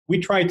we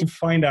try to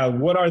find out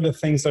what are the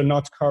things that are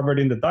not covered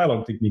in the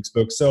dialogue techniques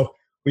book. So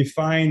we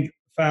found,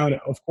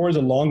 of course,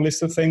 a long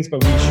list of things,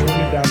 but we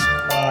shortened it down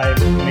to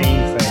 5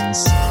 main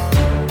things.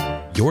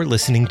 You're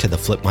listening to the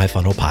Flip My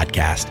Funnel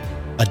podcast,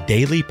 a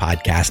daily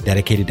podcast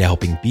dedicated to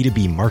helping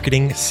B2B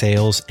marketing,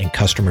 sales, and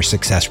customer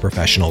success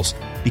professionals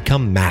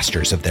become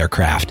masters of their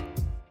craft.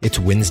 It's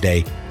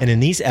Wednesday, and in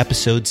these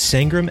episodes,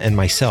 Sangram and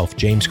myself,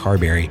 James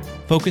Carberry,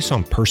 focus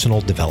on personal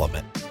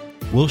development.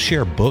 We'll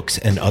share books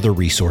and other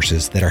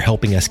resources that are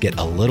helping us get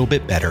a little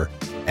bit better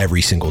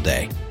every single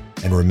day.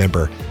 And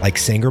remember, like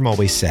Sangram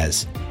always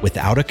says,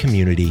 without a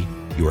community,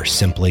 you are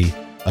simply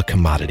a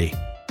commodity.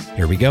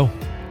 Here we go.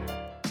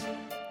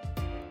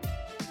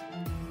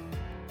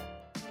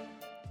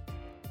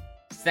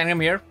 Sangram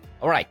here.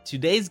 All right,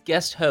 today's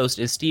guest host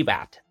is Steve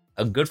Att,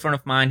 a good friend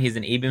of mine. He's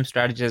an ABM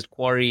strategist at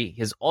Quarry.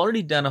 He's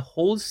already done a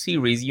whole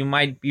series. You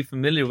might be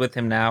familiar with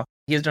him now.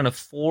 He has done a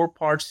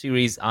 4-part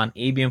series on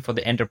ABM for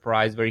the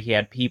enterprise where he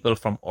had people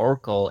from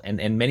Oracle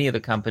and many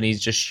other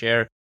companies just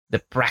share the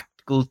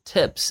practical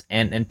tips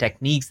and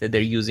techniques that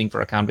they're using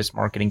for account-based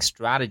marketing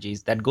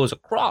strategies that goes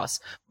across,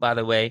 by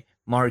the way,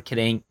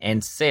 marketing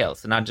and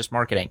sales, so not just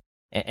marketing.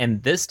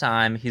 And this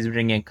time, he's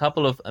bringing a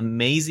couple of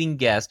amazing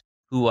guests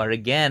who are,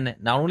 again,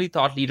 not only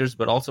thought leaders,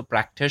 but also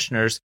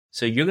practitioners.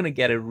 So you're going to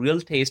get a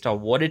real taste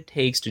of what it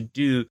takes to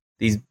do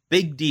these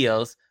big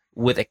deals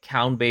with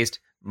account-based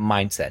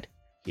mindset.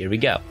 Here we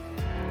go.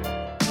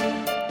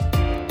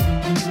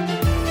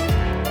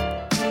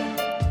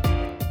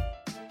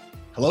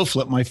 Hello,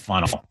 Flip My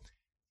Funnel.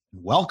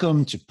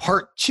 Welcome to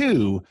part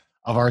 2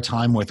 of our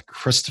time with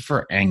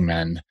Christopher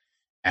Engman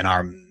and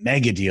our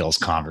mega deals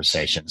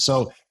conversation.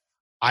 So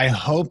I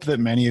hope that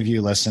many of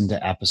you listened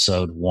to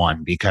episode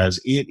 1 because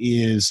it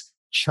is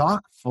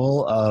chock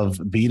full of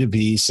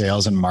B2B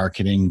sales and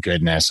marketing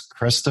goodness.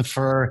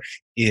 Christopher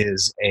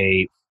is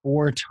a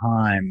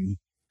 4-time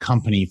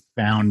company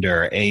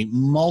founder, a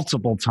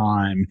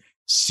multiple-time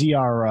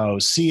CRO,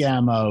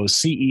 CMO,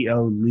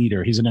 CEO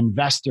leader. He's an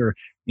investor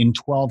in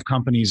 12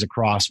 companies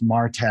across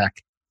MarTech,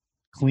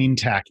 clean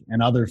tech,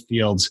 and other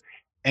fields.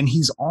 And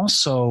he's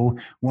also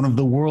one of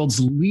the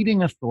world's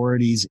leading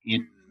authorities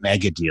in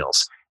mega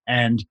deals.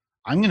 And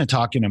I'm going to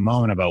talk in a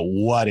moment about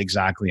what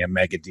exactly a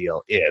mega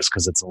deal is,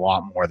 because it's a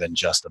lot more than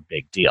just a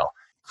big deal.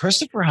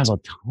 Christopher has a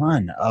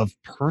ton of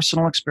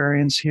personal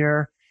experience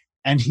here.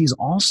 And he's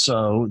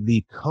also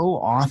the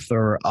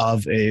co-author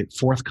of a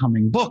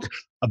forthcoming book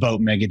about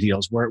mega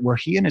deals, where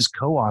he and his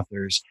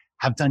co-authors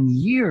have done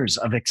years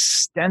of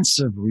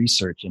extensive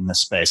research in this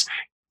space.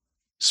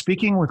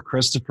 Speaking with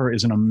Christopher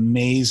is an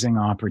amazing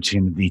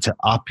opportunity to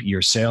up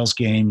your sales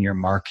game, your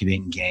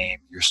marketing game,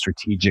 your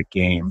strategic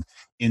game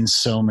in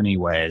so many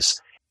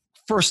ways.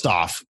 First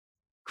off,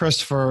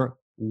 Christopher,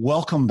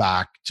 welcome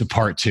back to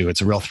part 2.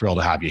 It's a real thrill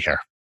to have you here.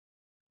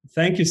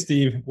 Thank you,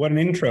 Steve. What an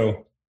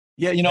intro.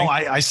 Yeah,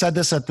 I said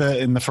this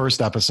in the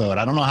first episode.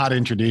 I don't know how to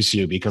introduce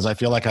you because I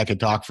feel like I could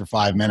talk for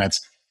 5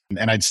 minutes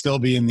and I'd still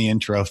be in the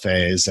intro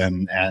phase.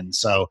 And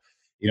so,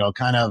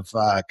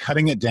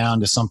 cutting it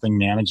down to something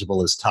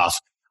manageable is tough.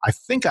 I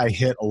think I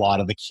hit a lot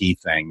of the key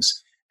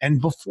things.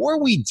 And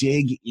before we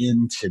dig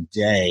in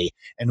today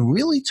and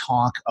really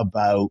talk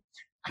about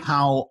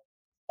how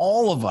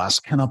all of us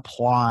can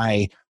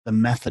apply the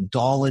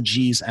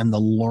methodologies and the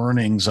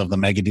learnings of the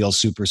mega deal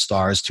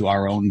superstars to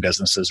our own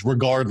businesses,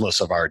 regardless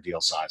of our deal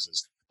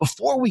sizes.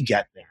 Before we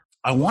get there,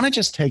 I want to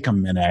just take a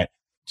minute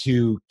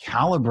to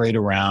calibrate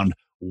around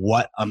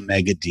what a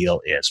mega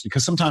deal is,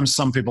 because sometimes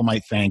some people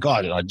might think,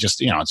 it's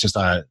just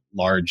a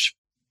large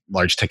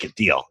ticket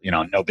deal,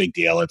 no big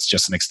deal. It's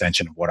just an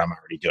extension of what I'm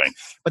already doing.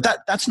 But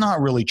that's not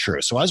really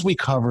true. So as we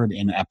covered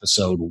in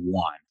episode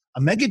 1,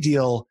 a mega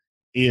deal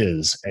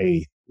is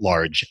a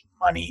large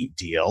money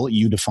deal.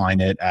 You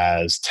define it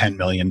as $10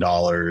 million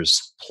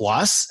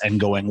plus and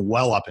going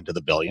well up into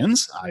the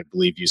billions. I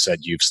believe you said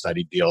you've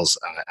studied deals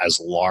as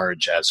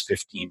large as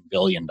 $15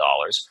 billion.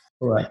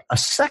 Correct. A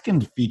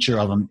second feature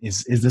of them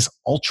is this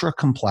ultra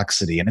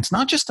complexity. And it's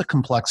not just the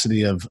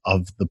complexity of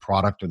the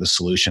product or the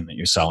solution that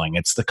you're selling.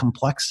 It's the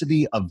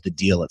complexity of the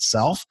deal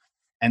itself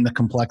and the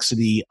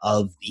complexity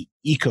of the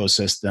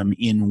ecosystem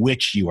in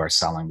which you are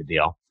selling the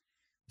deal.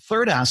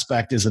 Third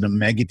aspect is that a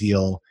mega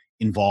deal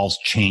involves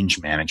change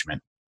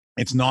management.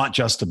 It's not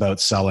just about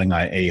selling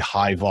a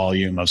high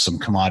volume of some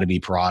commodity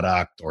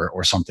product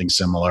or something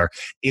similar.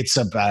 It's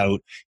about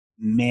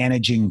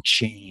managing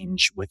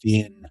change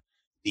within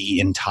the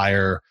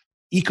entire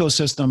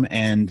ecosystem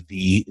and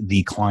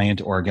the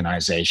client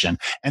organization.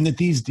 And that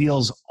these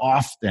deals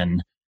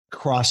often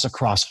cross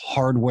across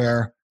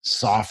hardware,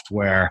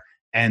 software,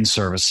 and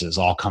services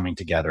all coming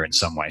together in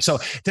some way. So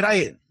did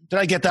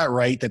I get that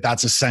right?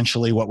 That's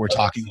essentially what we're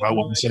talking about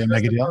when we say a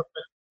mega deal?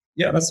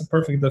 Yeah, that's a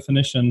perfect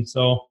definition.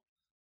 So,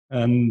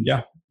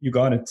 you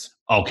got it.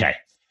 Okay.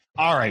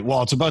 All right.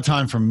 Well, it's about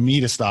time for me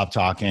to stop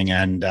talking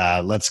and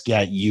let's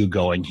get you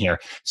going here.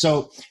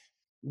 So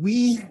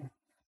we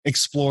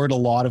explored a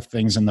lot of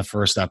things in the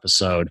first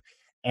episode,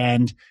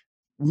 and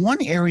one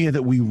area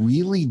that we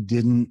really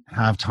didn't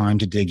have time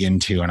to dig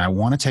into, and I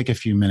want to take a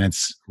few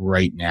minutes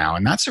right now,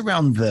 and that's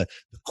around the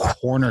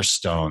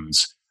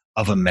cornerstones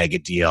of a mega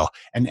deal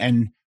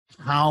and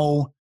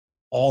how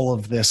all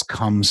of this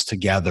comes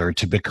together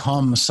to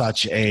become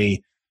such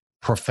a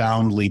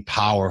profoundly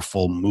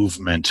powerful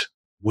movement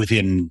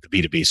within the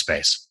B2B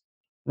space.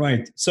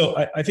 Right. So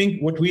I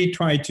think what we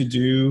tried to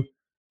do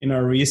in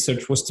our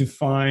research was to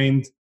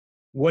find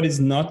what is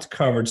not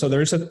covered. So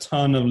there's a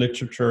ton of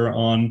literature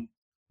on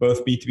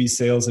both B2B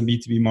sales and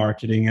B2B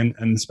marketing, and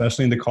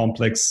especially in the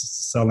complex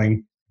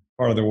selling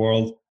part of the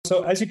world.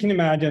 So as you can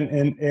imagine,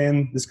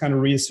 in this kind of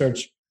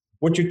research,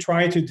 what you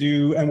try to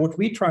do and what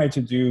we tried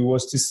to do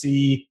was to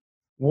see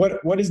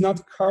what is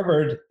not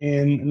covered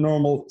in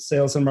normal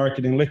sales and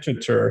marketing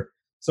literature.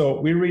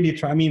 So we really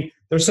try,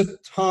 there's a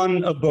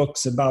ton of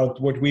books about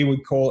what we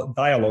would call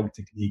dialogue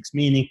techniques,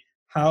 meaning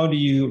how do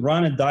you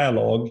run a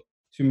dialogue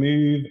to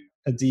move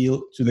a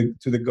deal to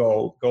the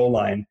goal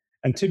line.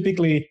 And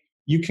typically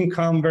you can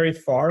come very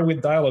far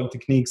with dialogue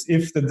techniques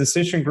if the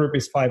decision group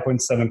is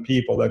 5.7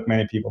 people that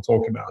many people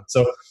talk about.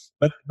 So,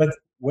 but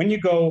when you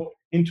go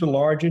into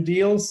larger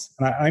deals,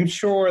 and I'm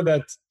sure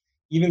that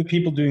even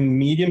people doing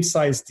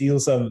medium-sized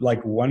deals of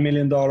like $1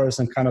 million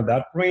and kind of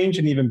that range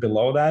and even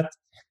below that,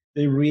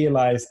 they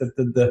realize that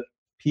the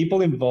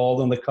people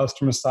involved on the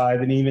customer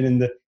side and even in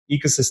the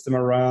ecosystem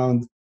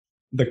around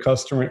the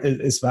customer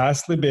is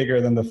vastly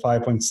bigger than the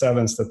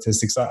 5.7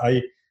 statistics.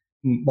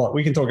 Well,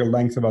 we can talk at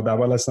length about that,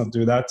 but let's not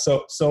do that.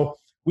 So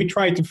we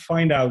try to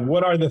find out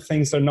what are the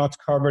things that are not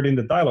covered in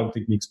the dialogue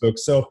techniques book.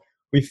 So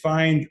we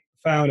found,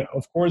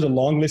 of course, a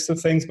long list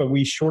of things, but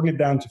we shortened it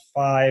down to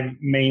 5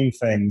 main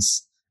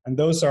things. And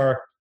those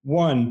are,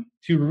 1,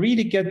 to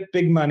really get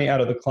big money out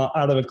of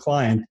a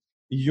client,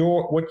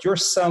 what you're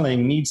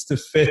selling needs to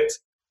fit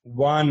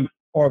one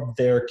of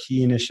their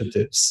key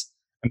initiatives.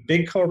 And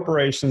big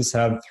corporations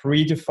have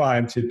 3 to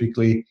 5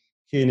 typically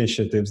key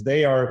initiatives.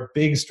 They are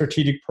big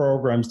strategic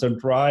programs. They're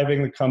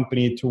driving the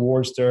company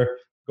towards their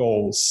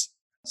goals.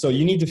 So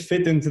you need to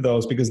fit into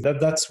those because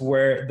that's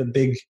where the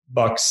big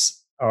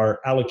bucks are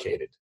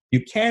allocated.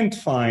 You can't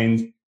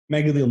find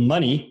mega deal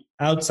money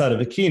outside of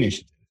a key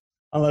initiative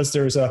unless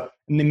there's an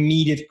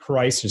immediate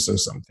crisis or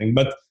something.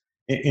 But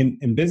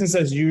in business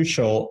as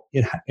usual,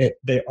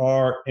 they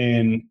are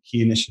in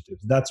key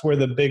initiatives. That's where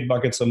the big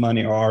buckets of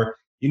money are.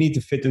 You need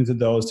to fit into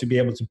those to be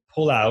able to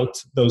pull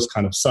out those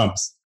kind of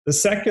sums. The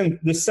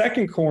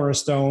second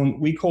cornerstone,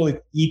 we call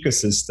it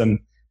ecosystem.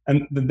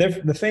 And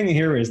the thing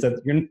here is that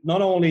you're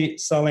not only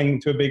selling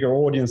to a bigger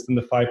audience than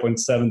the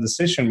 5.7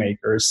 decision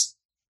makers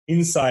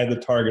inside the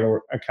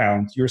target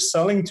account, you're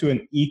selling to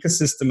an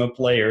ecosystem of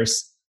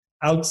players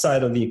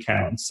outside of the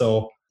account.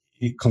 So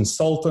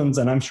consultants,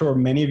 and I'm sure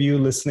many of you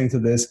listening to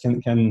this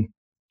can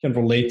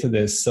relate to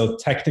this. So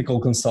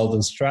technical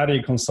consultants,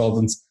 strategy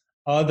consultants,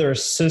 other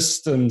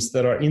systems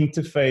that are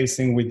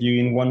interfacing with you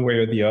in one way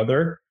or the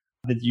other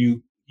that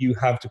you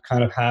have to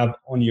kind of have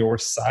on your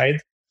side.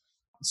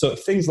 So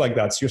things like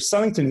that. So you're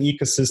selling to an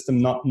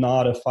ecosystem,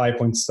 not a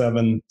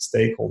 5.7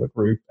 stakeholder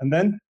group. And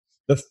then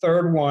the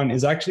third one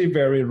is actually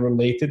very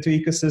related to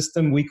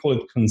ecosystem. We call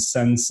it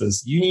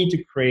consensus. You need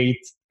to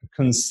create a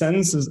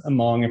consensus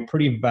among a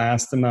pretty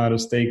vast amount of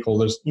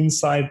stakeholders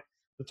inside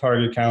the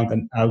target account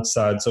and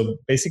outside. So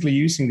basically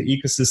using the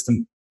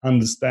ecosystem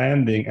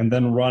understanding and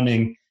then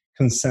running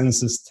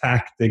consensus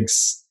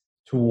tactics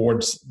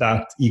towards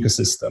that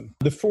ecosystem.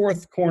 The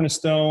fourth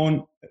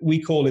cornerstone,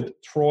 we call it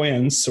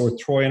Trojans or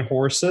Trojan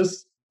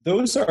horses.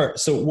 Those are,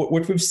 so what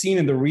we've seen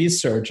in the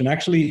research, and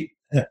actually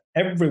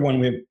everyone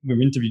we've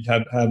interviewed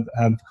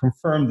have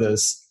confirmed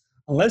this,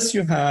 unless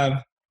you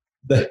have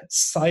the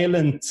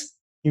silent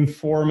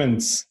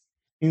informants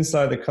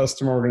inside the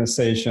customer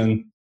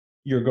organization,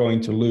 you're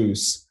going to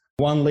lose.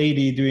 One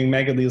lady doing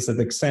mega deals at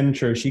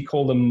Accenture, she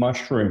called them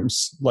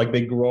mushrooms, like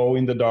they grow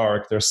in the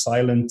dark. They're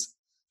silent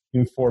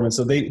informants.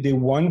 So they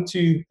want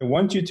you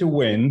to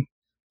win,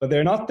 but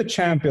they're not the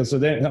champion. So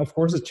of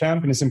course, the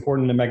champion is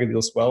important in a mega deal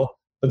as well.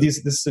 But this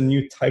is a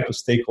new type of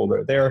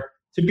stakeholder. They're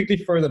typically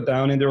further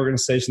down in the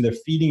organization. They're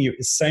feeding you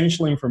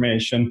essential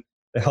information.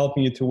 They're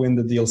helping you to win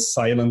the deal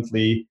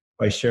silently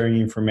by sharing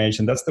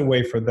information. That's the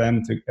way for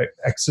them to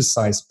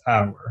exercise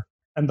power.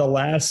 And the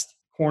last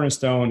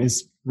cornerstone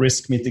is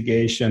risk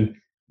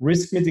mitigation.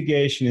 Risk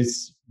mitigation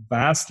is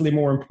vastly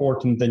more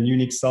important than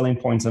unique selling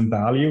points and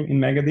value in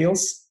mega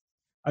deals.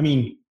 I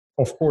mean,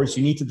 of course,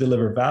 you need to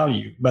deliver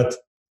value, but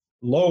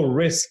low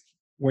risk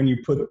when you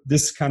put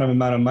this kind of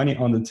amount of money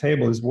on the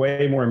table is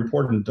way more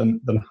important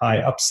than high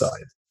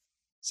upside.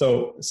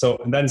 So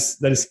that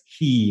is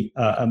key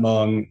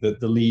among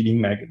the leading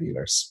mega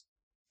dealers.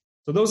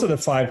 So those are the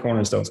 5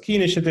 cornerstones: key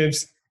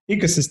initiatives,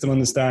 ecosystem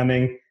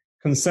understanding,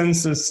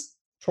 consensus,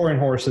 Trojan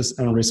horses,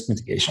 and risk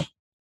mitigation.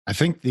 I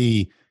think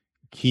the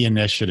key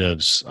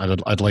initiatives,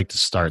 I'd like to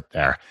start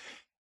there,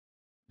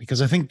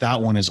 because I think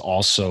that one is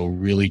also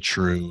really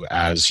true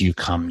as you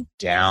come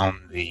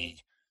down the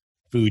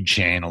food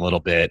chain a little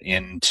bit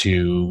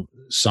into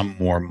some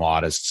more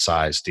modest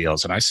sized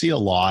deals. And I see a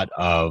lot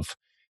of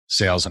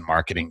sales and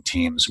marketing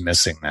teams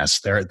missing this.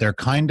 They're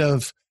kind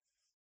of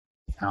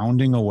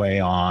pounding away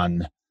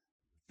on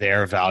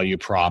their value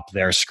prop,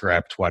 their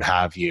script, what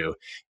have you,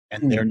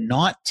 and they're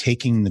not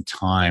taking the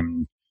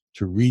time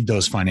to read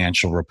those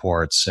financial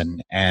reports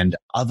and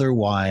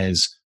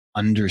otherwise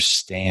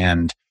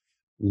understand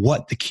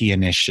what the key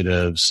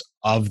initiatives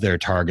of their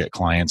target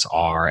clients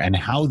are and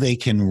how they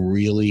can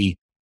really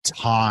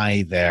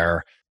tie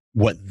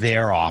what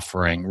they're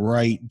offering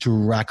right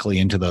directly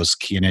into those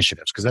key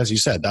initiatives. Because as you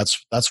said,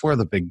 that's where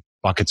the big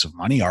buckets of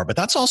money are, but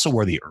that's also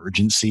where the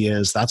urgency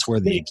is. That's where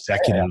the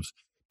executive,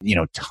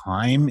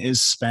 time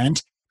is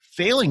spent.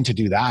 Failing to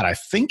do that, I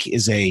think,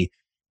 is a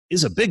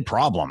big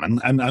problem.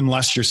 And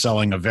unless you're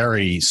selling a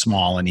very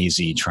small and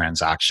easy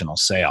transactional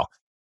sale.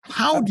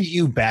 How do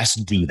you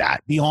best do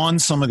that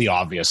beyond some of the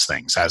obvious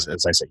things? As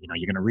I said,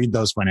 you're going to read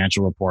those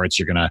financial reports.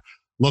 You're going to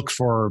look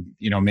for,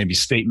 maybe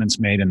statements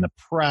made in the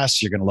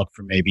press. You're going to look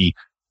for maybe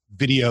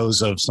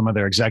videos of some of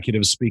their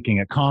executives speaking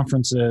at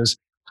conferences.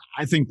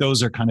 I think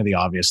those are kind of the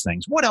obvious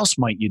things. What else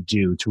might you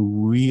do to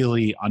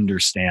really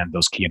understand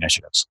those key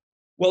initiatives?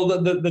 Well,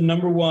 the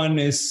number one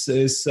is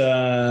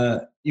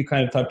you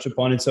kind of touch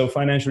upon it. So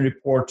financial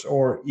reports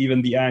or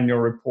even the annual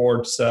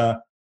reports,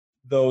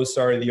 those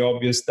are the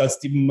obvious. That's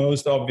the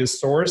most obvious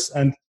source.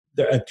 And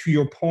to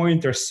your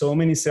point, there's so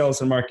many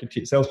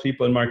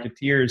salespeople and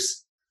marketeers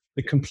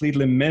that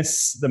completely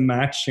miss the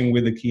matching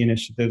with the key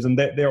initiatives. And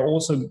they're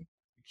also,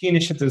 key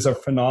initiatives are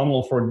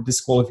phenomenal for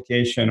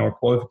disqualification or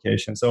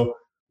qualification. So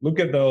look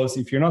at those.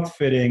 If you're not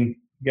fitting,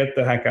 get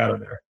the heck out of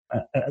there.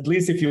 At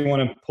least if you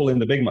want to pull in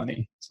the big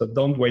money. So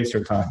don't waste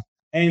your time.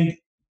 And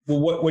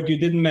what you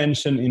didn't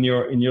mention in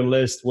your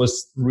list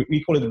was,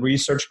 we call it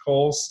research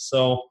calls.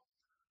 So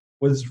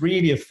what's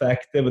really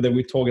effective that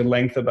we talk at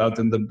length about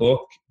in the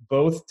book,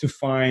 both to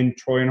find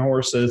Trojan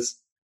horses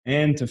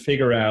and to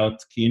figure out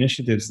key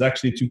initiatives, is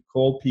actually to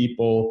call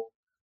people.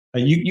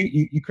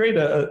 You create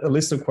a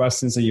list of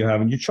questions that you have,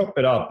 and you chop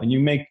it up, and you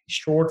make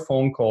short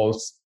phone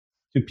calls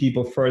to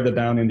people further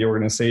down in the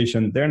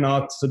organization. They're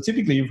not, so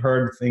typically you've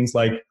heard things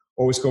like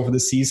always go for the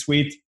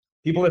C-suite.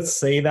 People that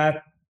say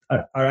that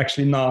are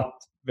actually not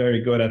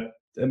very good at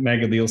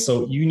mega deals.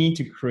 So you need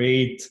to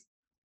create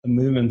a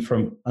movement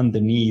from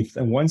underneath.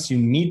 And once you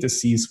meet the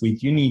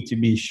C-suite, you need to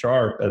be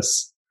sharp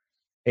as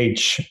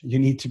H. You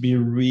need to be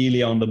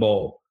really on the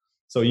ball.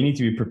 So you need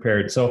to be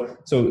prepared. So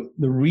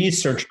the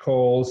research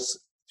calls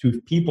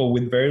to people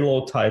with very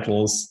low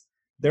titles,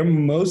 they're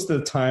most of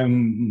the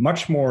time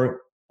much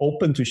more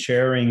open to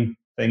sharing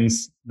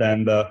things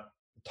than the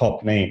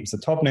top names. The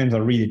top names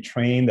are really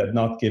trained at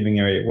not giving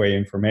away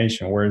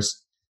information, whereas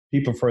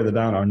people further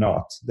down are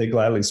not. They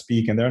gladly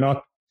speak, and they're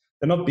not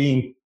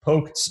being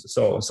poked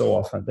so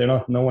often.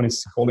 No one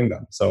is calling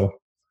them. So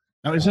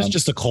now, is this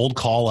just a cold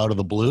call out of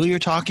the blue you're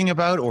talking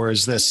about, or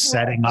is this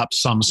setting up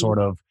some sort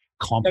of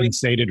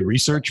compensated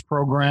research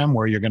program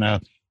where you're going to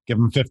give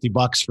them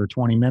 $50 for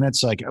 20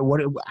 minutes? Like,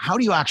 how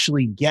do you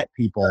actually get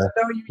people,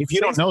 if you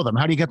don't know them,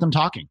 how do you get them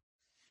talking?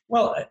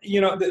 Well,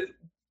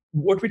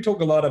 what we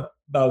talk a lot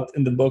about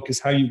in the book is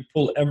how you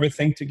pull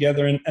everything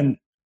together, and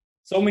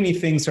so many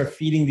things are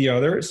feeding the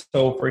others.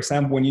 So, for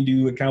example, when you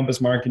do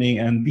account-based marketing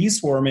and bee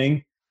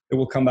swarming, that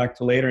we'll come back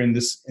to later in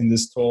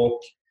this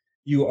talk,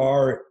 you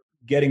are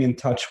getting in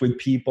touch with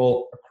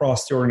people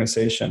across the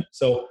organization.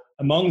 So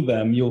among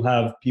them, you'll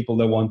have people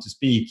that want to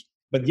speak.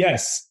 But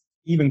yes,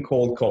 even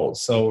cold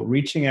calls. So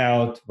reaching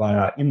out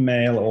via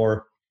email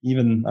or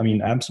even,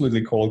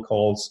 absolutely cold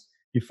calls.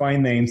 You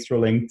find names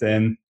through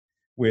LinkedIn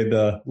with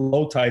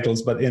low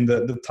titles, but in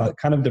the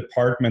kind of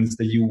departments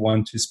that you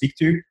want to speak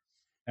to,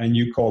 and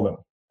you call them.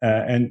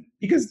 And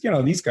because,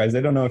 these guys,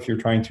 they don't know if you're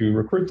trying to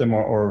recruit them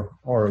or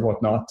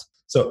whatnot.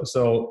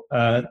 So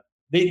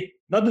they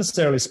not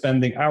necessarily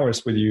spending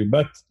hours with you,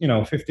 but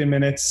 15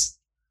 minutes.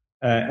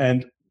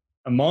 And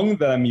among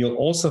them, you'll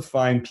also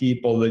find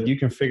people that you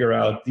can figure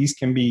out these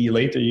can be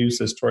later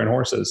used as Trojan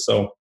horses.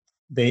 So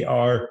they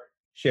are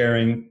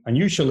sharing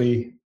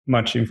unusually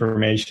much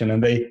information,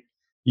 and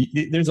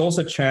there's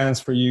also a chance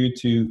for you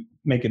to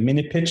make a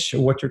mini pitch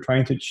of what you're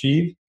trying to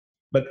achieve.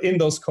 But in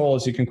those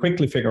calls, you can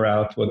quickly figure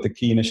out what the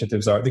key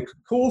initiatives are. The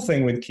cool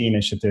thing with key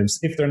initiatives,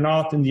 if they're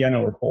not in the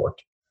annual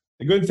report,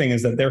 the good thing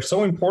is that they're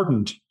so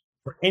important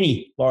for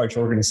any large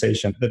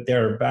organization that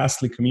they're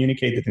vastly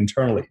communicated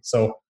internally.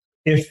 So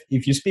if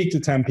you speak to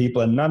 10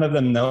 people and none of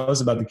them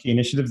knows about the key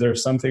initiatives,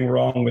 there's something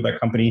wrong with that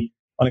company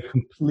on a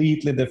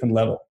completely different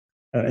level.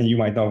 And you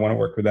might not want to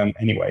work with them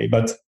anyway.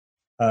 But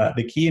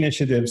the key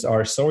initiatives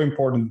are so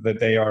important that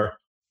they are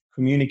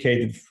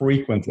communicated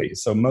frequently.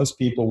 So most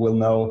people will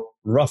know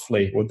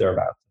roughly what they're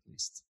about, at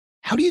least.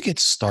 How do you get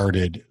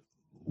started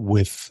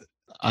with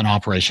an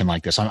operation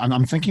like this?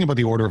 I'm thinking about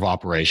the order of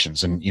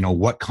operations and,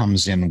 what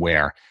comes in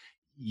where.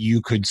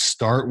 You could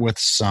start with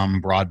some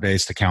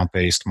broad-based,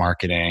 account-based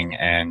marketing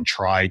and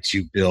try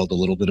to build a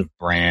little bit of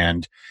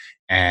brand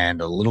and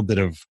a little bit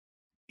of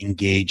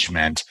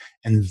engagement,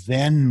 and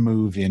then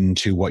move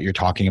into what you're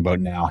talking about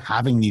now,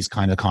 having these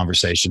kind of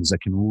conversations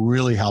that can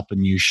really help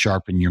you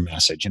sharpen your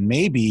message. And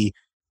maybe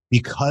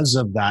because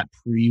of that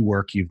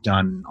pre-work you've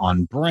done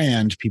on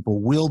brand,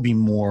 people will be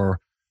more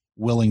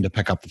willing to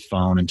pick up the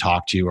phone and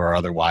talk to you or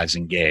otherwise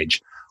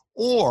engage.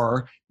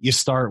 Or you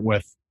start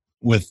with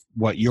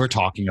what you're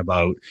talking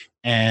about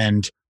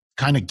and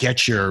kind of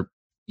get your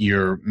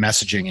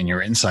messaging and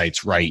your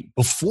insights right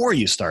before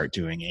you start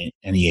doing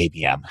any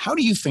ABM. How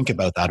do you think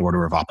about that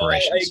order of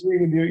operations? I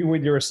agree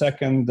with your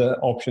second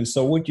option.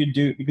 So what you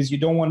do, because you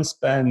don't want to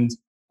spend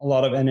a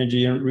lot of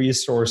energy and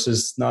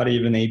resources, not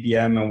even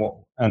ABM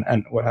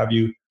and what have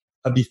you,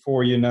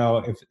 before you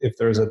know if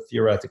there's a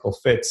theoretical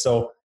fit.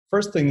 So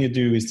first thing you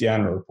do is the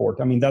annual report.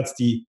 I mean, that's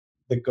the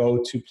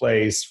go-to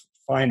place.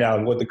 Find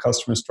out what the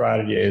customer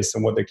strategy is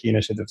and what the key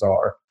initiatives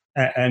are.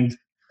 And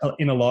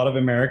in a lot of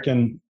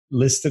American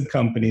listed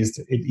companies,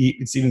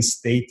 it's even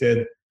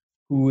stated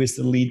who is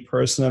the lead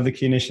person of the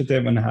key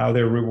initiative and how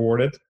they're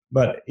rewarded.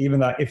 But even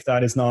that, if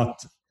that is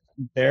not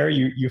there,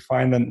 you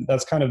find them,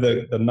 that's kind of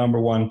the number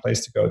one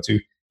place to go to.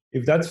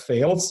 If that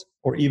fails,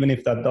 or even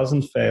if that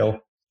doesn't fail,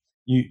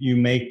 you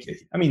make,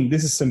 I mean,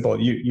 this is simple.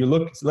 You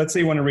look, let's say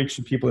you want to reach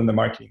the people in the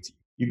marketing team.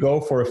 You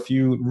go for a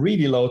few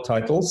really low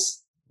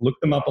titles, look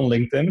them up on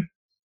LinkedIn.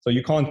 So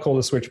you can't call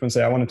the switchman and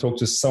say, I want to talk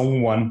to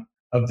someone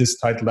of this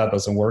title. That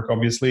doesn't work,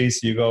 obviously.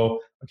 So you go,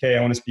 okay,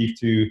 I want to speak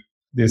to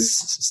this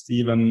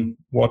Stephen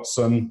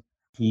Watson.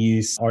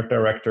 He's art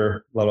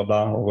director, blah, blah,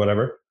 blah, or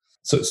whatever.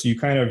 So you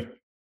kind of,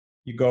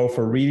 you go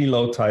for really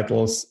low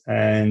titles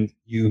and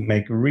you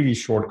make really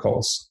short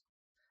calls.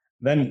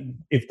 Then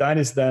if that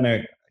is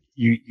then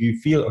you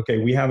feel, okay,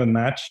 we have a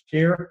match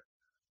here,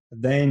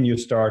 then you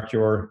start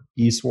your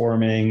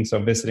e-swarming, so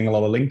visiting a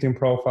lot of LinkedIn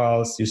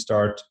profiles, you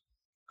start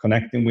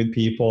connecting with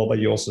people, but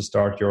you also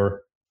start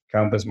your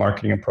campus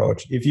marketing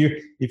approach.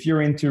 If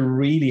you're into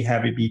really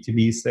heavy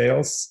B2B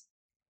sales,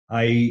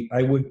 I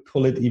would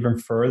pull it even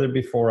further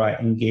before I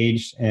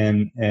engaged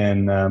and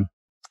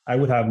I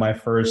would have my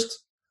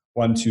first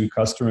 1-2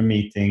 customer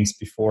meetings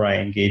before I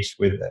engaged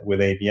with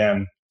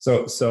ABM.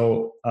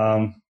 So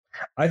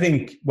I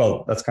think,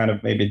 well, that's kind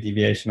of maybe a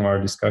deviation of our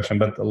discussion,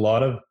 but a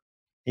lot of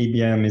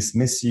ABM is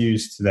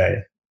misused today.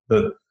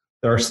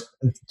 There's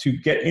to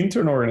get into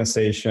an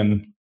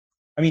organization.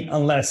 I mean,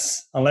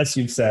 unless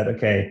you've said,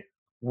 okay,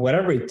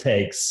 whatever it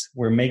takes,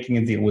 we're making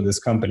a deal with this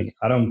company.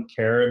 I don't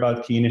care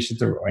about key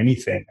initiative or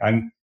anything.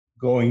 I'm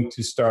going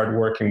to start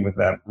working with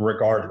them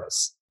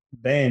regardless.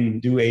 Then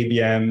do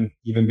ABM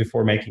even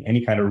before making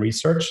any kind of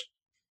research.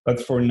 But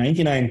for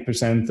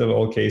 99% of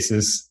all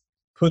cases,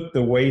 put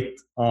the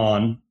weight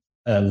on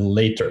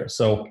later.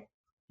 So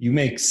you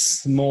make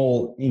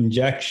small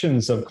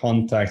injections of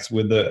contacts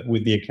with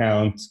the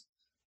account,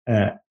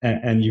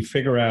 and you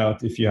figure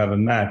out if you have a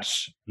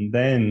match. And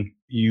then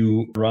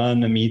you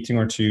run a meeting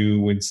or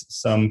two with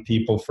some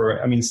people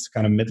for, I mean, it's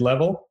kind of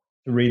mid-level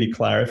to really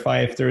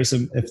clarify if there's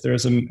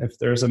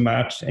a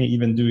match, and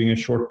even doing a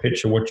short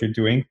pitch of what you're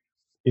doing.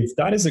 If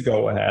that is a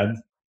go-ahead,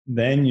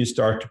 then you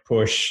start to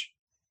push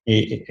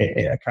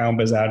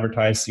account-based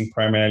advertising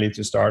primarily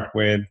to start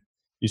with.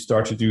 You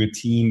start to do a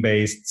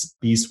team-based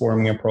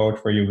bee-swarming approach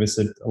where you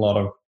visit a lot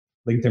of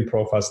LinkedIn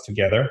profiles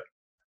together,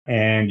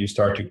 and you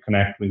start to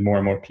connect with more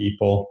and more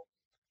people.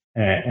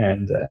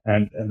 And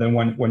then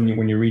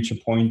when you reach a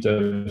point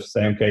of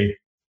saying, okay,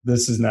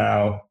 this is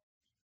now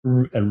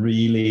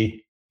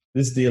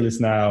this deal is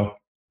now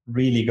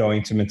really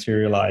going to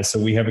materialize. So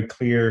we have a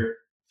clear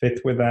fit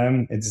with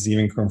them. It's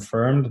even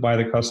confirmed by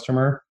the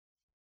customer.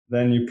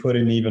 Then you put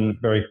in even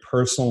very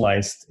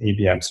personalized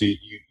ABM. So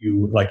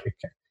you like,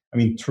 I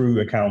mean,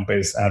 true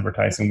account-based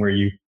advertising where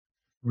you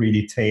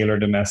really tailor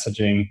the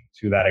messaging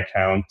to that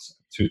account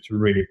to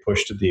really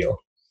push the deal.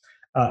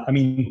 I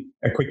mean,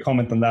 a quick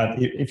comment on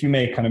that. If you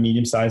make kind of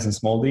medium-sized and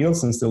small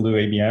deals and still do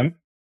ABM,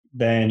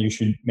 then you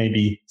should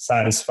maybe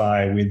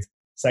satisfy with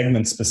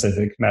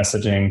segment-specific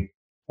messaging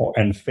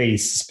and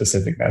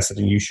phase-specific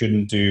messaging. You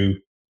shouldn't do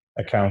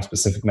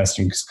account-specific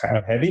messaging. It's kind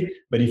of heavy.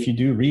 But if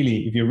you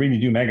really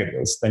do mega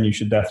deals, then you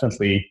should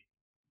definitely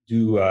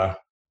do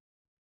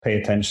pay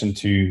attention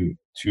to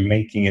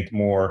making it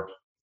more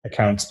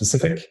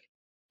account-specific.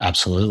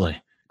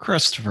 Absolutely.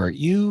 Christopher,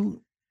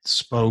 you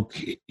spoke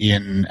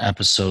in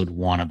episode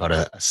 1 about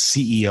a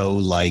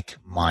CEO-like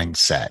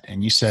mindset,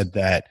 and you said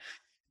that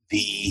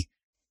the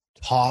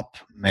top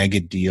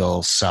mega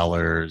deal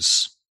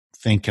sellers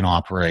think and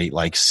operate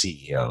like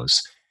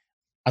CEOs.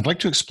 I'd like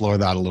to explore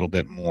that a little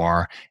bit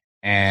more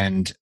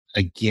and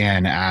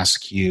again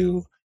ask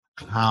you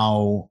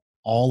how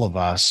all of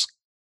us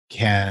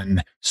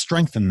can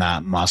strengthen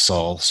that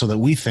muscle so that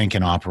we think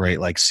and operate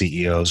like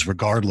CEOs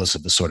regardless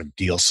of the sort of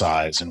deal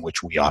size in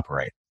which we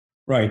operate.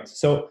 Right.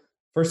 So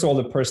first of all,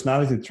 the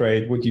personality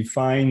trait, what you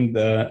find,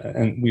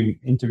 and we've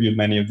interviewed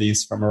many of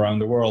these from around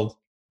the world,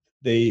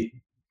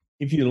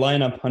 if you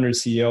line up 100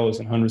 CEOs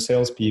and 100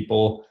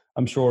 salespeople,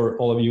 I'm sure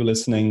all of you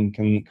listening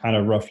can kind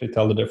of roughly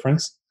tell the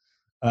difference.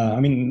 I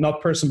mean,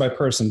 not person by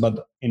person,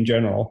 but in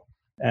general.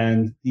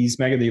 And these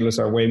mega dealers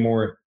are way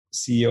more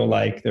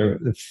CEO-like. They're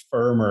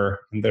firmer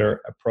in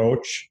their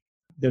approach.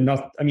 they're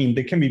not, I mean,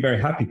 they can be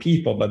very happy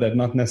people, but they're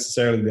not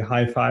necessarily the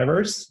high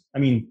fivers. I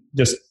mean,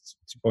 just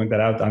to point that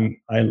out,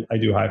 I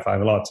do high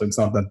five a lot. So it's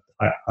not that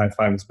high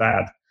five is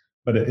bad,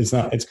 but it's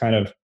not, it's kind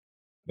of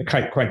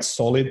quite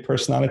solid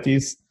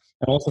personalities.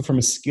 And also from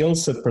a skill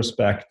set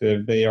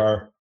perspective, they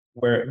are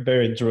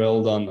very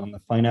drilled on the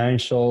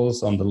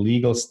financials, on the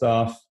legal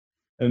stuff,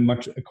 and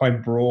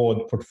quite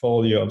broad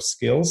portfolio of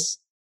skills.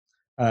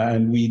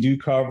 And we do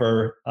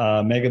cover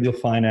mega deal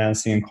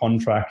financing and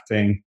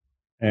contracting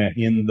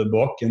in the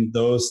book. And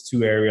those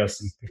two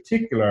areas in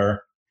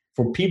particular,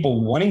 for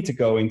people wanting to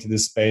go into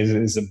this space,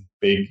 is a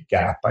big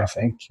gap, I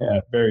think.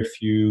 Very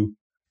few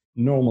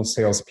normal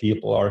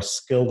salespeople are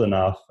skilled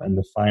enough in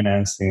the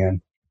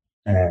financing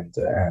and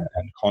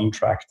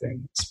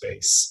contracting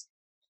space.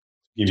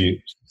 Give you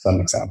some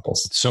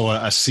examples. So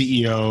a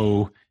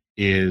CEO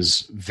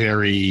is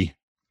very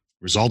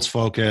results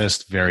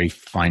focused, very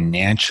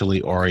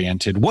financially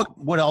oriented.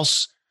 What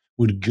else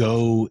would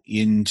go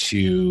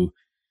into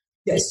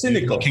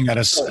cynical? Looking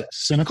at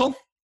cynical?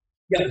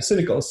 Yeah,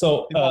 cynical.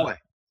 So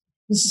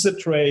this is a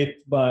trait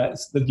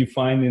that you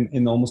find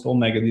in almost all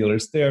mega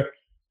dealers. They're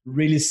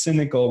really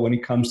cynical when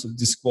it comes to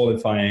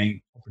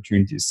disqualifying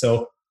opportunities.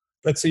 So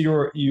let's say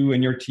you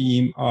and your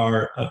team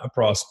are a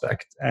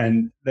prospect,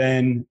 and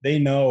then they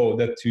know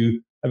that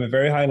to have a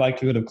very high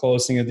likelihood of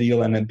closing a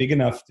deal and a big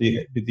enough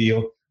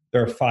deal,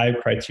 there are 5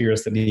 criteria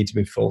that need to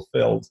be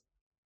fulfilled.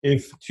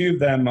 If 2 of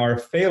them are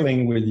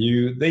failing with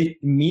you, they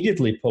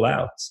immediately pull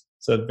out.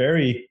 So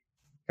very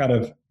kind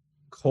of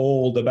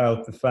cold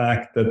about the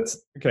fact that,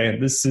 okay,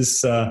 this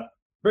is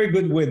very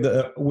good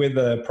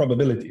with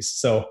probabilities.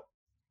 So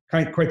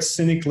quite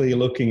cynically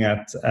looking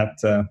at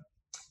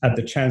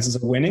the chances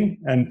of winning,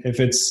 and if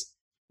it's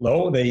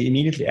low, they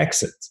immediately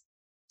exit.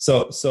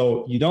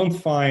 So you don't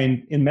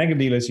find in mega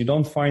dealers, you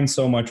don't find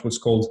so much what's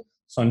called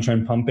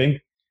sunshine pumping,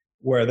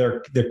 where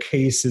their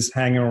case is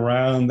hanging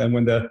around, and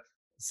when the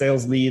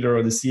sales leader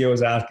or the CEO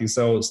is asking,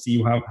 so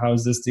Steve,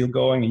 how's this deal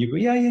going? And you go,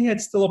 yeah,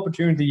 it's still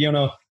opportunity.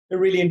 They're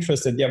really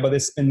interested. Yeah, but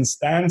it's been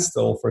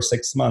standstill for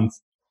 6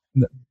 months.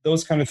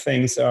 Those kind of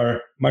things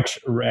are much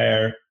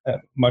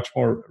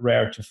more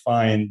rare to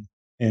find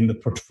in the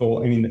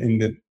portfolio. I mean,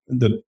 in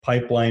the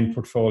pipeline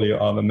portfolio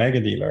of a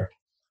mega dealer,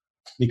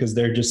 because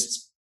they're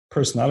just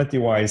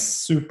personality-wise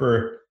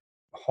super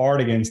hard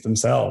against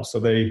themselves.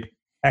 So they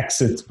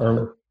exit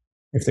early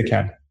if they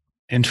can.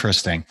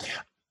 Interesting.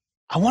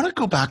 I want to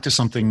go back to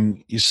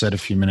something you said a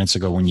few minutes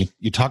ago when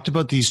you talked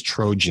about these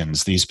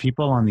Trojans, these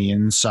people on the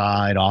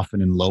inside,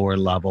 often in lower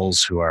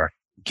levels, who are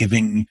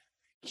giving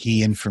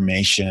key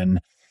information.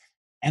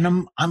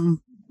 And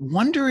I'm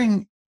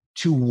wondering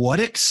to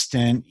what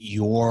extent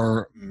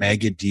your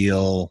mega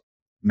deal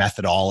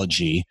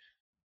methodology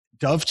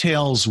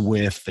dovetails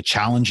with the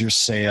challenger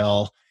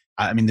sale.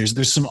 I mean,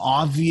 there's some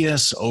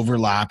obvious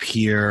overlap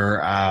here.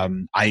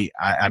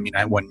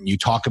 When you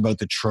talk about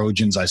the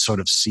Trojans, I sort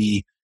of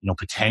see,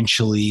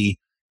 potentially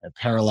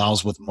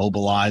parallels with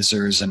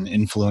mobilizers and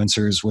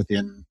influencers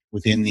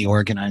within the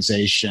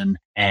organization.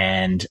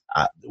 And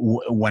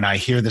when I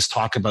hear this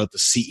talk about the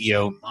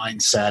CEO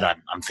mindset,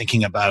 I'm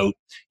thinking about,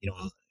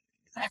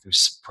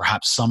 there's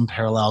perhaps some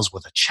parallels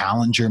with a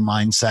challenger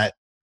mindset.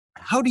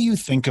 How do you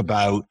think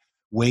about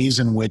ways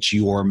in which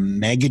your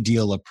mega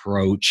deal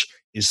approach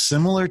is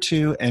similar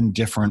to and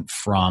different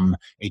from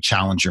a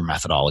challenger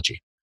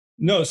methodology?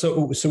 No,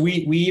 so we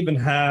even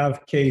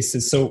have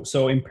cases.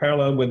 So in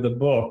parallel with the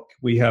book,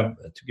 we have,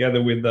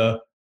 together with the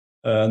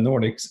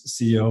Nordics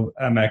CEO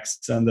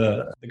Amex and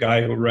the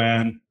guy who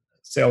ran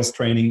the sales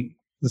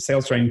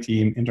training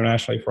team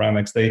internationally for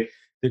Amex, they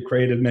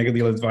created Mega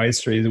Deal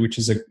Advisory, which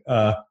is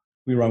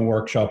we run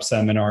workshops,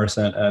 seminars,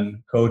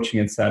 and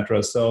coaching,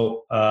 etc.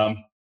 So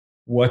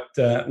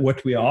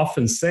what we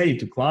often say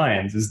to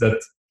clients is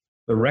that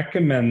the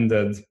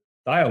recommended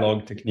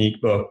dialogue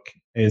technique book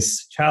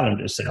is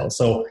challenger sales.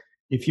 So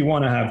if you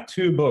want to have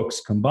 2 books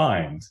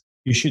combined,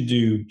 you should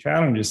do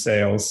challenger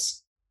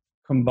sales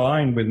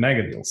combined with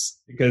mega deals,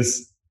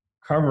 because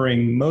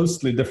covering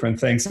mostly different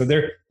things.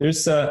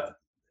 So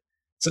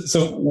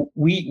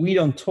we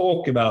don't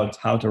talk about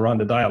how to run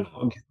the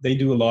dialogue. They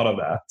do a lot of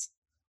that.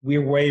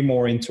 We're way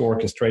more into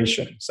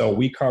orchestration. So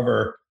we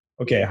cover,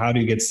 okay, how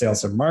do you get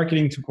sales and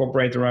marketing to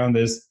cooperate around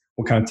this?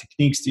 What kind of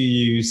techniques do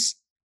you use?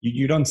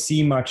 You don't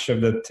see much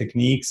of the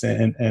techniques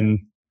and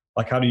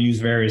like how to use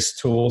various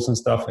tools and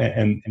stuff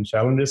in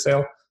challenger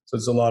sale. So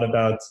it's a lot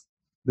about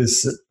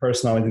this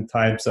personality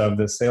types of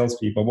the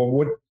salespeople.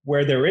 But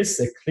where there is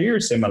a clear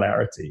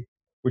similarity,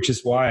 which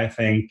is why I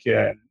think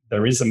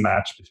there is a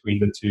match between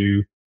the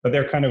two, but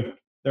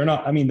they're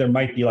not, I mean, there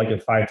might be like a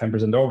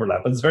 5-10%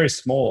 overlap, but it's very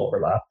small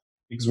overlap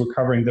because we're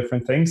covering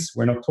different things.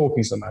 We're not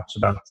talking so much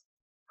about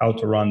how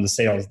to run the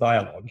sales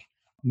dialogue.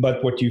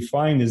 But what you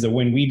find is that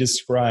when we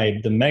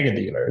describe the mega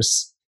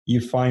dealers, you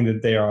find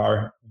that they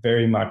are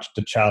very much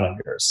the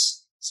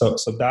challengers. So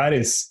that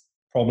is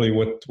probably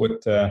what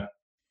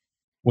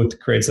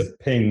creates a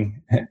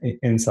ping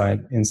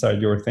inside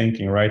your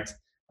thinking, right?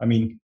 I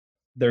mean,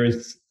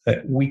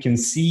 we can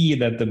see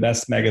that the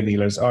best mega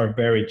dealers are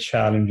very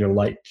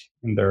challenger-like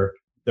in their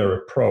their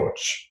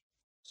approach.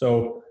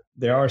 So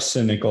they are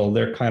cynical.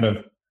 They're kind of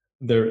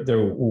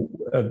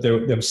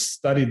they've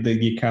studied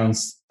the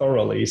accounts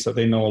thoroughly, so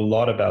they know a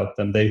lot about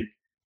them.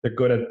 They're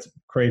good at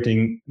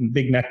creating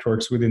big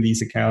networks within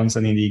these accounts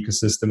and in the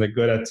ecosystem. They're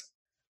good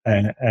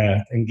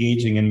at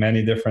engaging in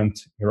many different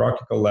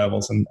hierarchical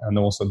levels and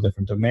also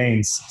different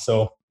domains.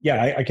 So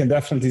yeah, I can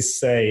definitely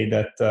say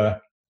that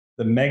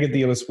the mega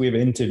dealers we've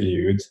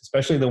interviewed,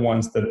 especially the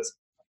ones that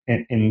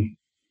in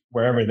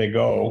wherever they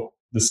go,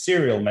 the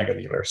serial mega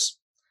dealers,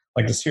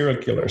 like the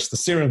serial killers, the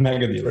serial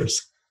mega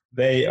dealers,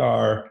 they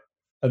are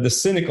the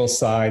cynical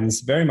side is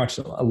very much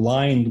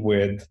aligned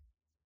with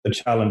the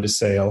challenger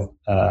sale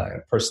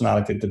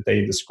personality that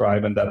they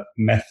describe and that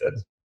method.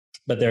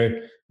 But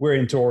we're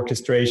into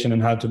orchestration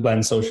and how to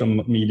blend social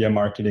media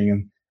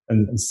marketing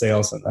and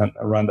sales and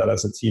run that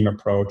as a team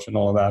approach and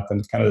all of that,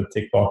 and kind of the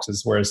tick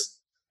boxes, whereas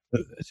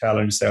the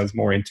challenger sale is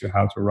more into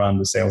how to run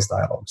the sales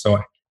dialogue.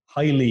 So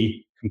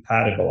highly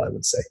compatible, I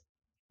would say.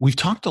 We've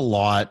talked a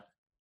lot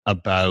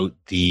about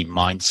the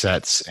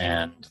mindsets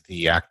and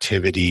the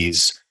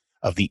activities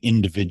of the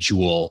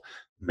individual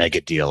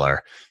mega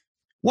dealer.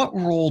 What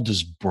role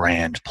does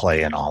brand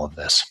play in all of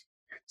this?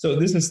 So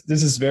this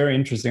is very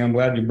interesting. I'm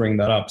glad you bring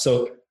that up.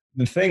 So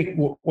the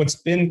thing, what's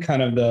been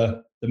kind of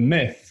the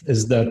myth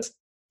is that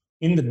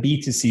in the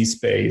B2C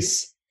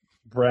space,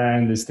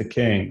 brand is the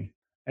king,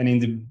 and in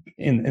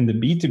the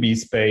B2B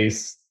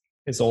space,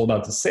 it's all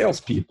about the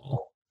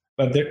salespeople.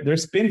 But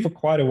there's been for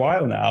quite a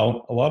while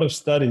now a lot of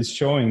studies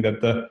showing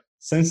that the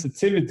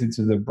sensitivity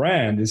to the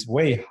brand is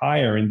way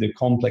higher in the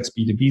complex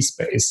B2B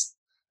space.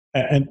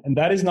 And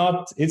that is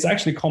not, it's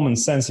actually common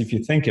sense if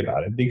you think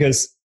about it,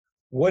 because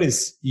what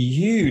is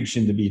huge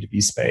in the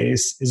B2B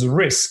space is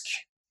risk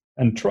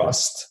and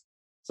trust.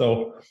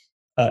 So,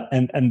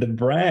 and the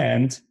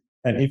brand,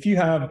 and if you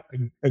have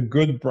a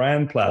good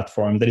brand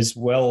platform that is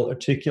well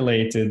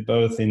articulated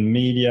both in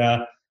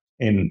media,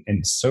 in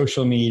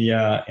social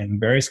media, in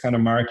various kind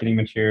of marketing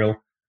material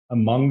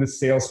among the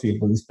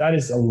salespeople, if that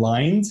is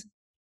aligned,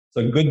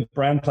 so a good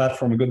brand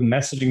platform, a good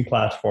messaging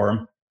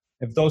platform,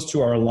 if those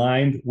two are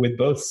aligned with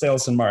both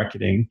sales and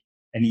marketing,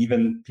 and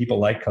even people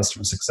like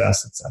customer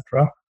success,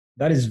 etc.,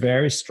 that is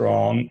very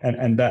strong,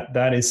 and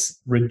that is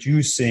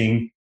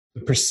reducing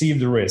the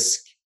perceived risk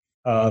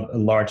of a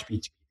large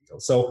B2B deal.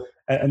 So,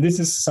 and this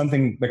is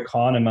something that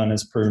Kahneman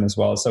has proven as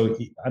well. So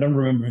I don't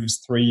remember if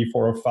it's 3,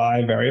 4, or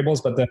 5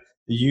 variables, but the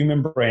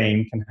human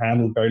brain can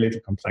handle very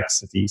little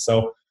complexity.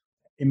 So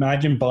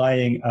imagine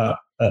buying a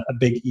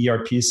big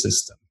ERP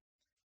system.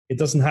 It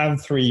doesn't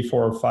have 3,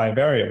 4, or 5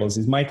 variables.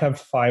 It might have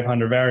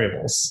 500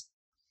 variables.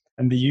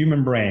 And the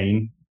human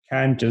brain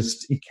can't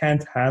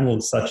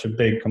handle such a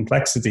big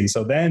complexity.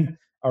 So then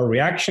our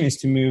reaction is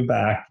to move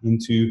back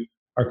into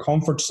our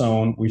comfort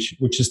zone,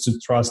 which is to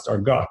trust our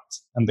gut.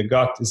 And the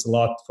gut is a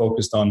lot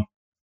focused on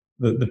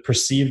the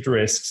perceived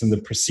risks and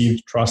the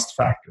perceived trust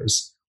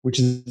factors, which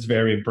is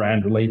very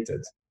brand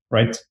related,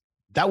 right?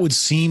 That would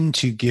seem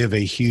to give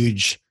a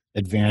huge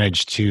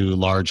advantage to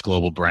large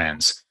global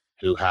brands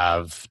who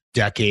have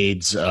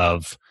decades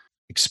of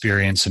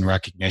experience and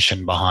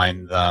recognition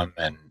behind them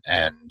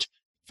and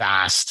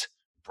vast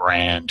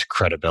brand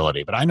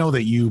credibility. But I know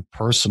that you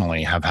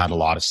personally have had a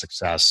lot of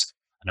success.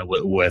 I know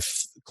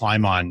with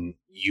Kleinman,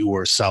 you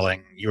were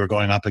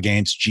going up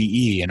against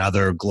GE and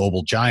other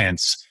global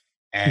giants,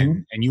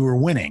 and you were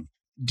winning.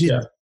 Did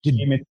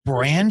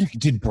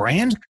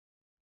brand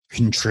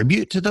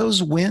contribute to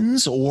those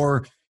wins,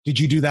 or did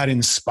you do that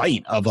in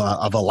spite of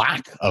a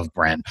lack of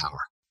brand power?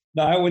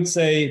 No, I would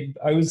say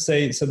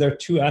so. There are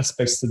two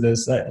aspects to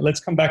this. Let's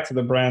come back to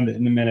the brand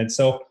in a minute.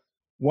 So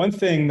one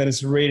thing that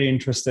is really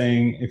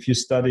interesting if you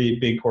study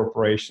big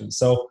corporations.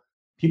 So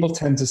people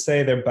tend to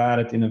say they're bad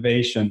at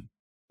innovation.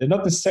 They're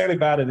not necessarily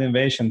bad at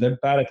innovation. They're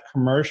bad at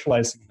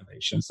commercializing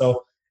innovation.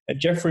 So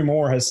Jeffrey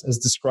Moore has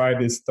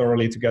described this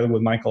thoroughly together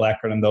with Michael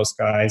Eckert and those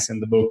guys in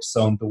the book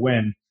Zone to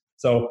Win.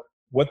 So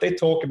what they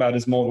talk about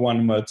is mode 1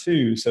 and mode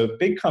 2. So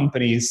big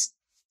companies,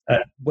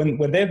 when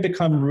they've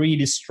become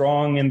really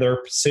strong in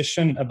their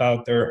position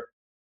about their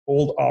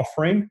old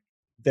offering,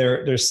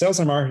 their sales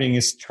and marketing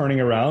is turning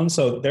around.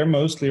 So they're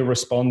mostly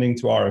responding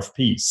to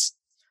RFPs.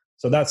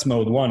 So that's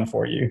mode 1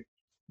 for you.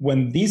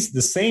 When the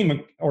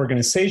same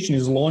organization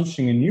is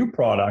launching a new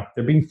product,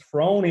 they're being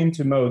thrown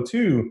into mode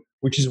 2,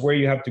 which is where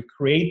you have to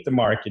create the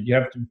market. You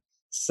have to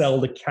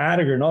sell the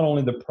category, not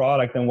only the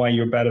product and why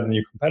you're better than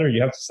your competitor.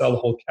 You have to sell the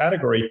whole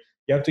category.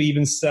 You have to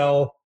even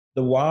sell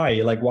the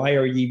why. Like, why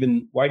do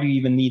you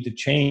even need to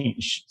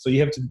change? So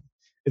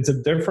it's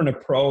a different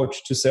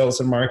approach to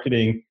sales and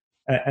marketing.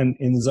 And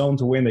in Zone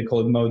to Win, they call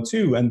it mode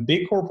 2. And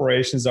big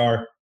corporations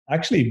are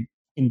actually,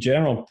 in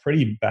general,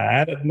 pretty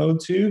bad at mode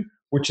 2,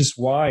 this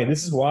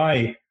is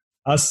why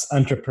us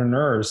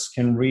entrepreneurs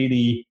can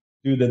really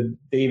do the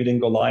David and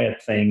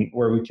Goliath thing,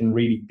 where we can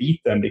really beat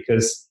them,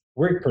 because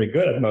we're pretty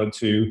good at mode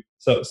 2.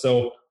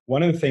 So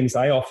one of the things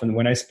I often,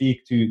 when I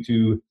speak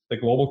to the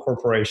global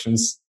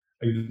corporations,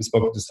 I've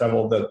spoken to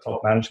several of the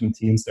top management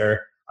teams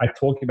there, I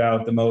talk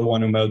about the mode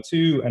 1 and mode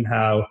 2 and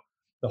how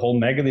the whole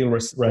mega deal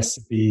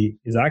recipe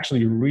is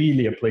actually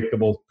really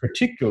applicable,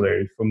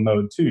 particularly for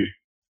mode 2,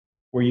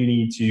 where you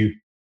need to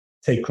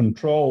take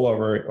control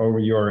over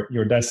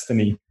your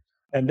destiny.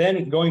 And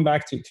then going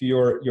back to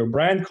your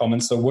brand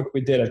comments, so what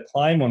we did at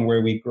Climbon,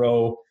 where we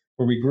grew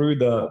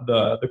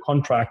the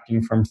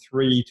contracting from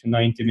 $3 to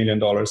 $90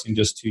 million in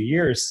just 2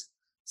 years,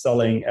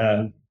 selling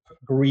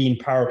green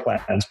power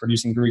plants,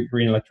 producing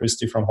green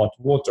electricity from hot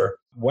water.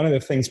 One of the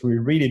things we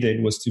really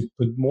did was to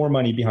put more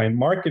money behind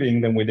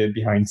marketing than we did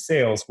behind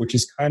sales, which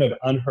is kind of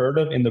unheard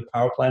of in the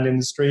power plant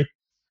industry.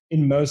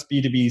 In most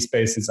B2B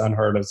spaces,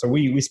 unheard of. So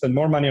we spend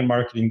more money on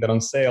marketing than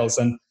on sales.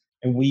 And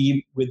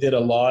we did a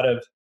lot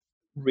of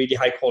really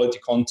high quality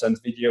content,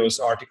 videos,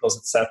 articles,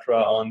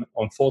 etc., on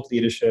thought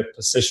leadership,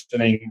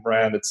 positioning,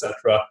 brand,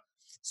 etc.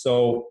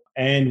 So,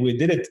 and we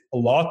did it a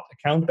lot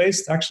account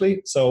based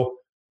actually. So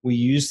we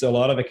used a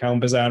lot of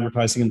account based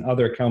advertising and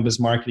other account based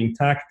marketing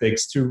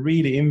tactics to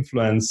really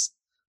influence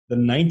the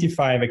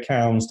 95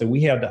 accounts that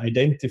we had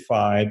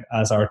identified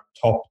as our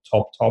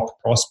top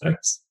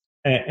prospects.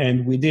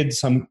 And we did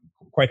some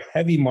quite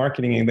heavy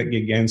marketing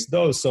against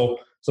those. So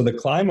the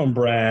Climbon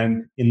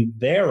brand, in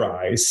their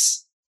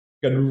eyes,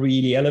 got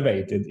really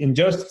elevated. In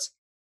just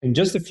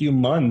a few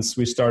months,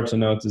 we started to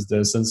notice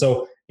this. And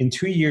so in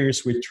 2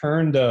 years, we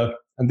turned,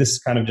 and this is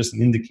kind of just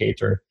an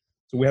indicator.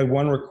 So we had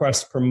 1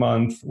 request per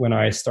month when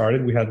I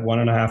started. We had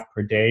 1.5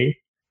 per day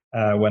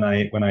when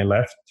I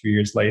left 2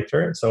 years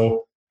later.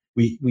 So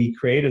we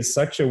created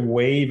such a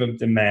wave of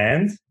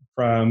demand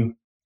from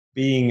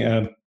being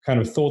a kind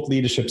of thought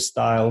leadership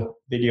style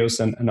videos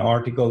and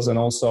articles, and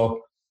also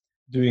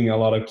doing a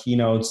lot of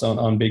keynotes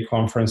on big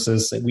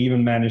conferences. We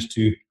even managed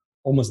to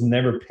almost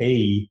never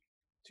pay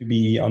to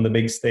be on the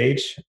big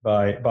stage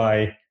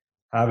by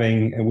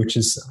having, which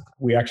is,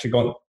 we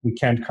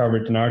can't cover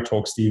it in our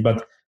talk, Steve,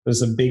 but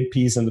there's a big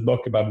piece in the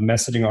book about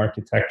messaging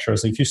architecture.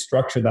 So if you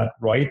structure that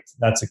right,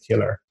 that's a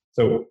killer.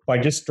 So by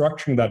just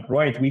structuring that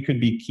right, we could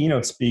be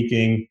keynote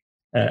speaking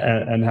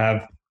and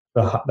have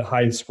the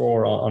highest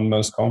score on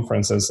most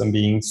conferences and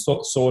being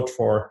sought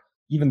for,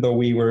 even though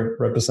we were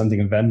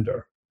representing a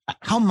vendor.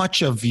 How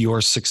much of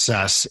your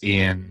success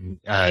in,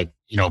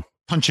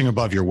 punching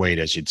above your weight,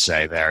 as you'd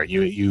say there,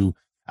 you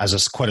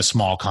as quite a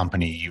small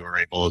company, you were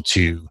able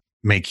to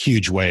make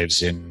huge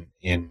waves in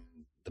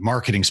the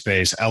marketing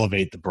space,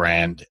 elevate the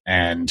brand,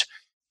 and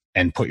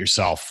put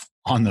yourself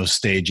on those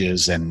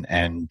stages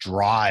and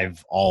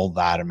drive all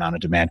that amount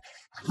of demand.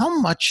 How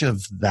much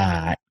of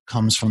that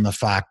comes from the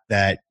fact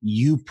that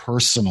you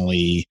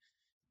personally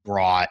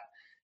brought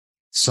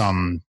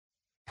some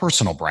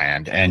personal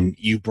brand and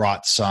you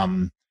brought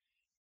some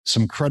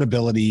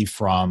credibility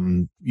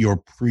from your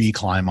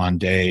pre-Climbon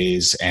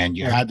days, and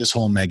you had this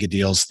whole mega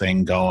deals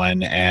thing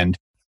going? And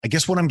I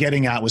guess what I'm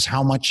getting at was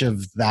how much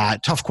of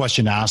that, tough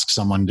question to ask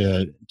someone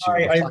to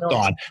reflect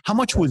on, how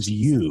much was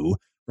you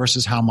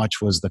versus how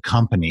much was the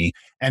company?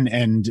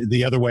 And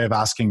the other way of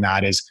asking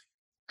that is,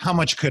 how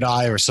much could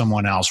I or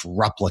someone else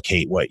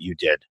replicate what you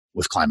did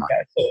with Climbon?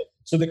 Yeah,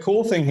 so the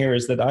cool thing here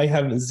is that I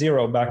have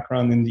zero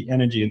background in the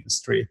energy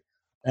industry.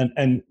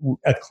 And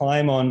at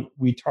Climbon,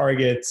 we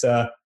target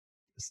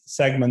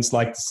segments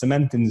like the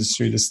cement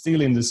industry, the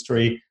steel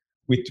industry.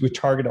 We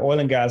target oil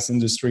and gas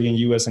industry in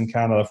US and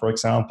Canada, for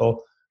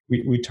example.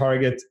 We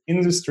target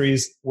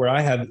industries where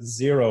I have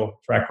zero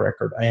track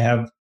record. I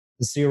have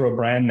zero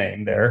brand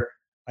name there.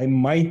 I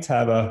might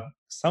have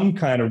some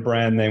kind of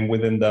brand name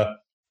within the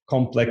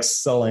complex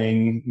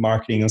selling,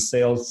 marketing, and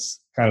sales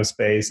kind of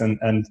space,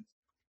 and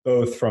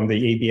both from the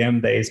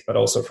ABM days, but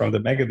also from the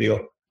mega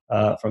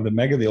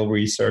deal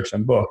research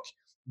and book.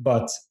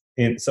 But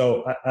in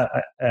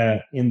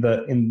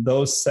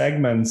those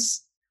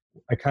segments,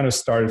 I kind of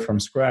started from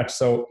scratch.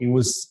 So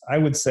I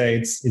would say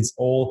it's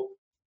all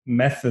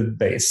method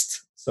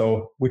based.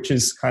 So, which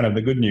is kind of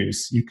the good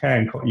news. You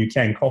can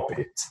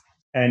copy it.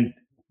 And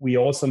we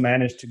also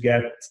managed to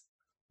get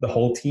the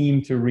whole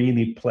team to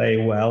really play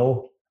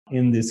well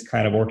in this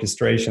kind of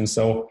orchestration.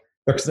 So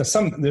there's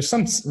some,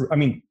 I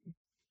mean,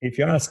 if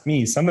you ask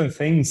me, some of the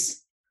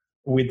things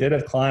we did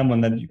at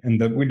Climbon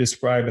that we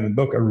describe in the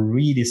book are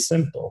really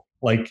simple.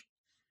 Like,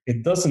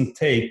 it doesn't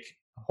take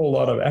a whole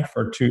lot of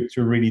effort to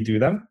really do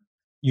them.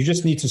 You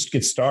just need to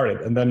get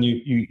started, and then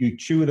you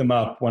chew them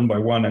up one by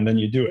one, and then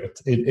you do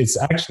it. It's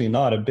actually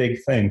not a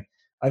big thing.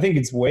 I think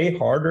it's way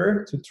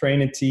harder to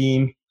train a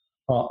team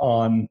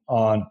on.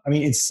 I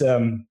mean, it's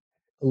a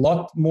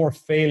lot more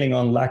failing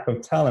on lack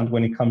of talent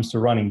when it comes to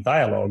running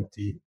dialogue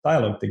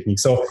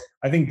techniques. So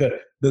I think that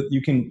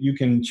you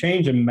can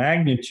change a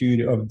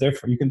magnitude of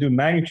difference. You can do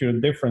magnitude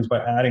of difference by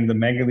adding the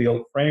mega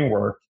deal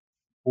framework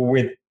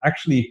with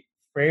actually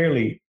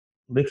fairly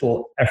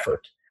little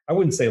effort. I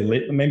wouldn't say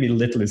maybe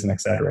little is an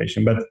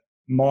exaggeration, but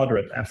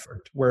moderate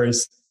effort.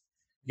 Whereas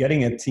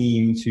getting a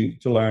team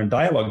to learn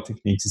dialogue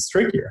techniques is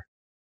trickier.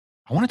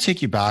 I want to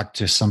take you back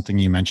to something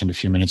you mentioned a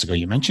few minutes ago.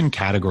 You mentioned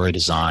category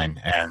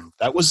design, and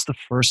that was the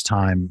first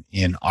time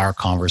in our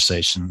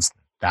conversations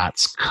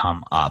that's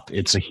come up.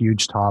 It's a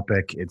huge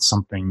topic. It's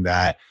something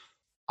that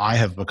I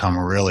have become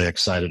really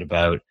excited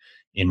about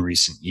in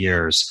recent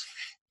years.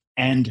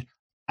 And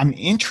I'm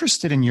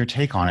interested in your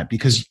take on it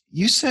because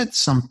you said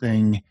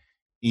something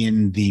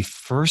in the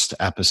first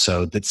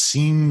episode that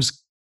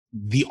seems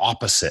the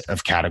opposite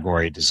of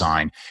category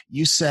design.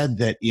 You said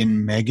that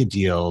in mega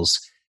deals,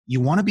 you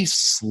want to be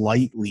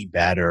slightly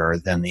better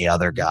than the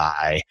other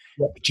guy,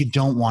 but you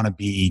don't want to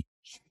be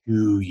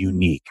too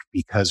unique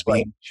because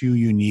being too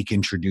unique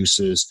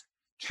introduces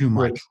too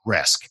much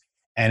risk.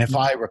 And if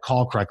I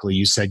recall correctly,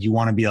 you said you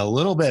want to be a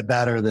little bit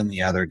better than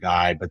the other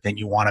guy, but then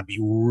you want to be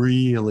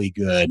really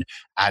good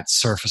at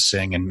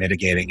surfacing and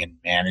mitigating and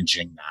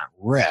managing that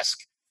risk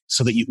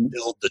so that you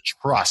build the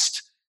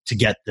trust to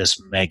get this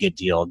mega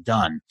deal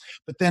done.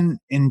 But then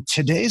in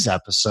today's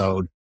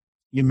episode,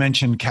 you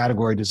mentioned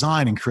category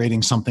design and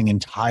creating something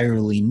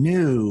entirely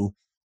new.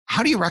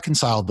 How do you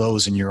reconcile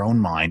those in your own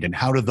mind, and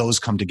how do those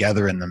come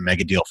together in the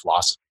mega deal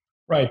philosophy?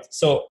 Right.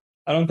 So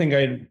I don't think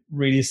I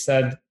really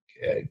said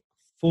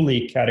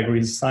fully category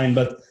design,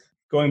 but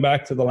going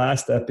back to the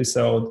last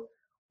episode,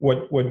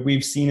 what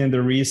we've seen in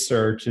the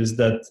research is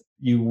that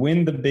you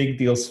win the big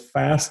deals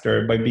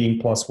faster by being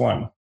plus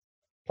one.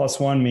 Plus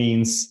one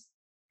means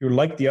you're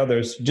like the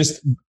others,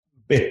 just a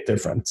bit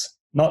different,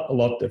 not a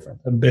lot different,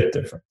 a bit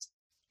different.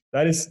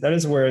 That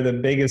is where the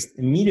biggest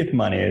immediate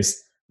money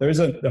is. There's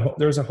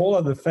a whole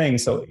other thing.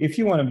 So if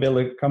you want to build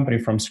a company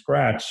from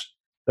scratch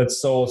that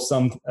solves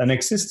an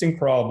existing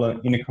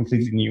problem in a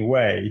completely new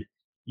way,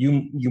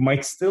 you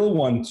might still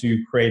want to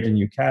create a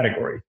new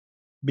category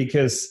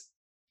because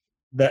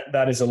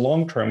that is a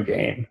long-term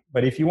game.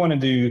 But if you want to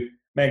do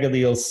mega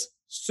deals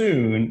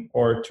soon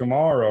or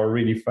tomorrow or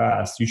really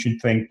fast, you should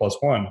think plus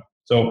one.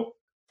 So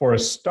for a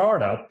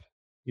startup,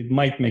 it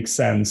might make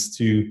sense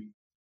to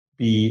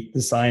be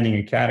designing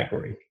a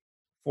category.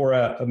 For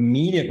a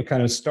medium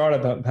kind of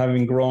startup,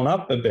 having grown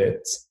up a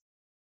bit,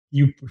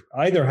 you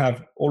either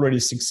have already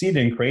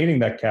succeeded in creating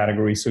that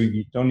category, so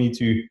you don't need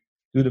to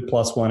do the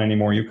plus one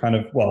anymore. You kind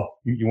of,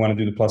 you want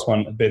to do the plus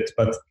one a bit,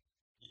 but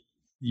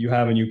you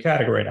have a new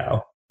category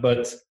now.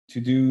 But to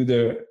do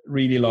the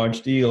really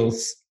large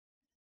deals,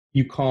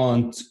 you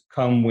can't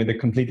come with a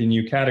completely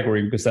new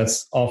category because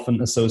that's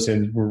often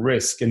associated with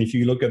risk. And if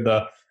you look at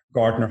the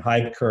Gartner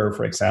hype curve,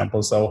 for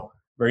example, so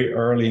very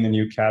early in a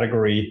new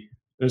category,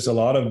 there's a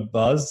lot of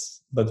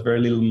buzz, but very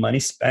little money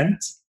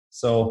spent.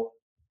 So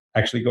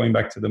actually going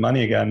back to the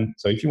money again.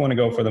 So if you want to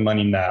go for the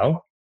money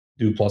now,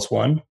 do plus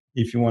one.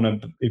 If you want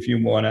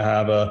to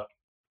have a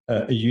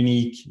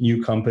unique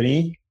new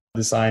company,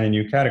 design a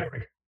new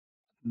category.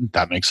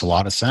 That makes a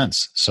lot of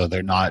sense. So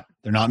they're not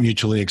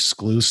mutually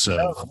exclusive.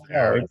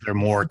 They're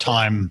more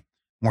time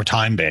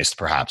based,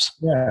 perhaps.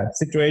 Yeah,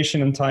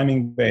 situation and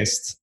timing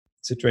based,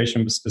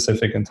 situation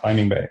specific and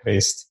timing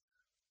based.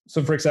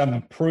 So, for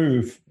example,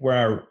 Proof,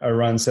 where I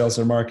run sales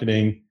and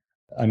marketing,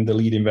 I'm the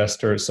lead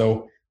investor.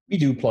 So we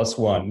do plus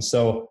one.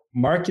 So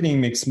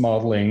marketing mix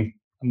modeling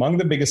among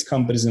the biggest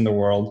companies in the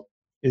world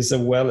is a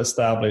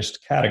well-established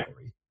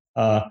category.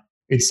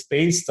 It's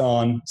based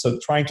on,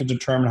 trying to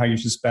determine how you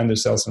should spend their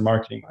sales and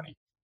marketing money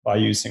by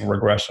using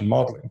regression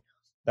modeling.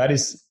 That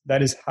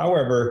is,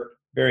 however,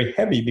 very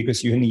heavy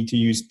because you need to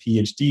use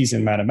PhDs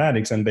in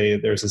mathematics and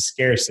there's a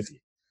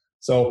scarcity.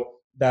 So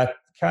that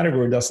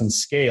category doesn't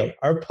scale.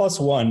 Our plus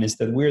one is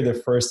that we're the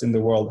first in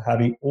the world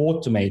having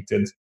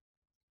automated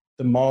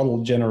the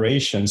model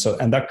generation.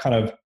 And that kind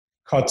of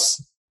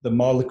cuts the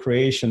model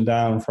creation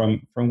down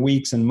from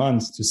weeks and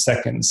months to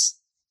seconds.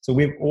 So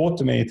we've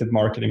automated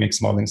marketing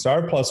mix modeling. So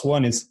our plus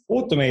one is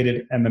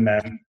automated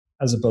MMM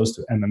as opposed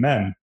to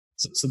MMM.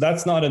 So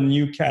that's not a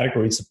new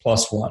category, it's a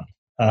plus one.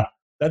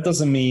 That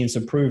doesn't mean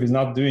Proof is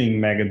not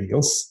doing mega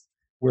deals.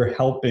 We're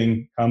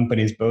helping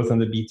companies both on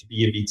the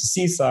B2B and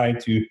B2C side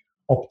to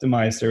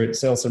optimize their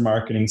sales and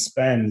marketing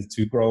spend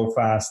to grow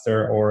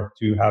faster or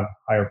to have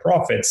higher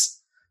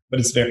profits. But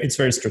it's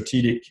very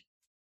strategic.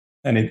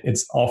 And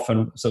it's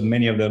often, so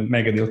many of the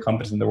mega deal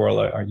companies in the world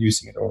are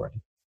using it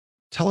already.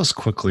 Tell us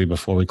quickly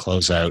before we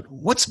close out,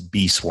 what's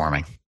bee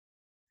swarming?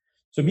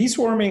 So bee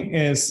swarming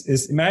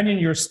is imagine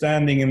you're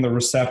standing in the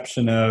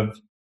reception of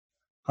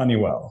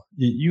Honeywell.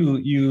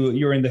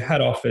 You're in the head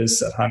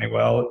office at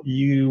Honeywell.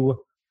 You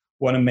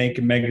want to make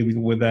a mega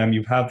deal with them.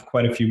 You've had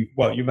quite a few,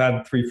 you've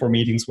had 3-4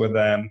 meetings with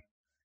them.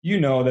 You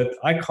know that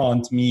I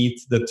can't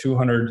meet the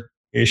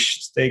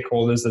 200-ish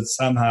stakeholders that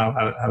somehow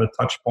have a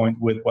touch point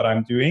with what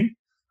I'm doing.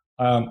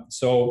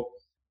 So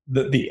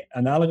the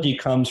analogy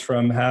comes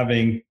from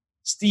having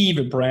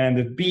Steve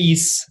branded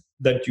bees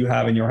that you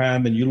have in your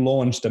hand and you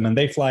launch them and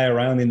they fly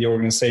around in the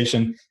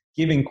organization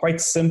giving quite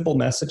simple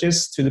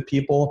messages to the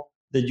people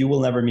that you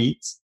will never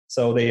meet.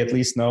 So they at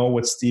least know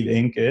what Steve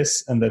Inc.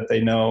 is and that they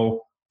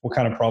know what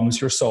kind of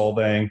problems you're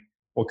solving,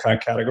 what kind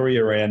of category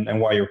you're in, and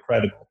why you're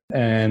credible.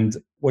 And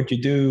what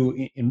you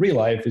do in real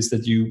life is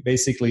that you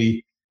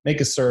basically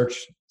make a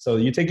search. So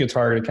you take your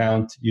target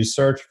account, you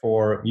search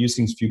for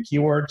using a few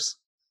keywords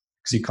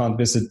because you can't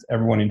visit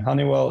everyone in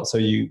Honeywell. So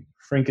you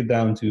shrink it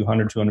down to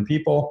 100, 200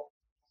 people,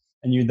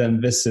 and you then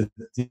visit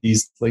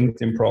these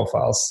LinkedIn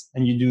profiles,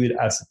 and you do it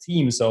as a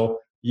team. So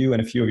you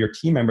and a few of your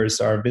team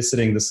members are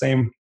visiting the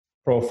same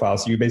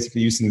profiles. You're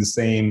basically using the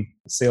same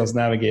Sales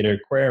Navigator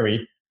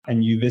query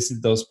and you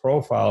visit those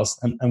profiles.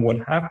 And what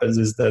happens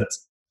is that,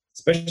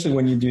 especially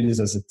when you do this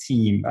as a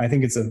team, I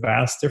think it's a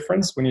vast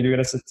difference when you do it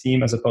as a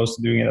team as opposed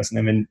to doing it as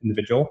an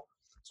individual.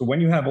 So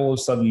when you have all of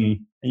a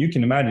sudden, and you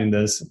can imagine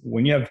this,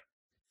 when you have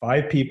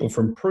 5 people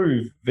from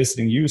Proof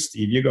visiting you,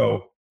 Steve, you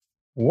go,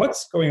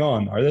 what's going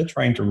on? Are they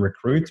trying to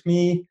recruit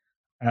me?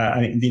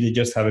 Did they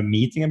just have a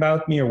meeting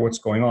about me, or what's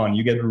going on?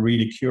 You get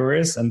really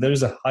curious, and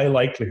there's a high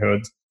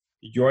likelihood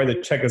that you either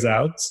check us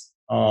out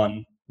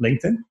on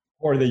LinkedIn,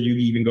 or that you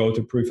even go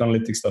to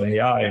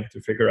proofanalytics.ai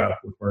to figure out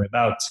what we're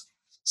about.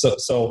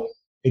 So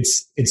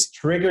it's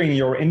triggering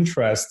your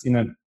interest in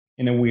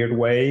a weird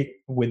way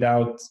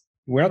without,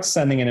 we're not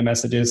sending any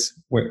messages.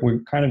 We're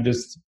kind of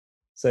just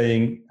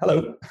saying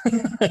hello,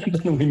 and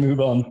then we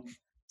move on.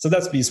 So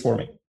that's bees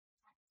forming.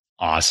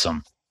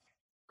 Awesome.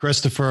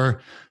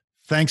 Christopher,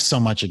 thanks so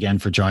much again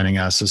for joining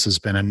us. This has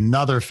been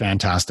another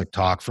fantastic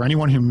talk. For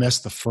anyone who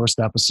missed the first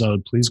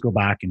episode, please go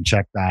back and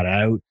check that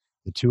out.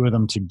 The two of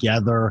them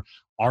together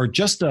are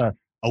just a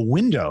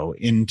window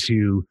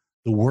into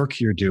the work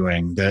you're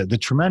doing, the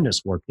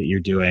tremendous work that you're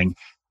doing.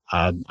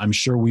 I'm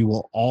sure we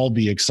will all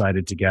be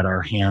excited to get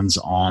our hands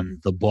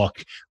on the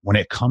book when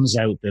it comes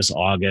out this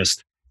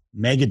August.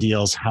 Mega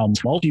Deals, How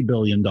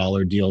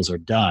Multi-Billion-Dollar Deals Are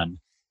Done,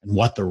 and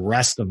what the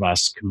rest of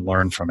us can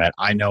learn from it.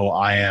 I know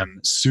I am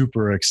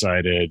super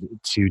excited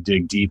to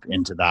dig deep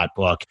into that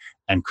book.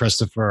 And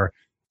Christopher,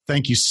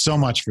 thank you so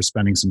much for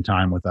spending some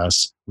time with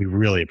us. We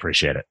really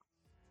appreciate it.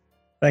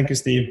 Thank you,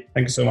 Steve.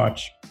 Thank you so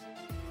much.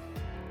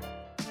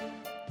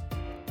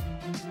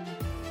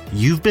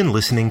 You've been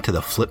listening to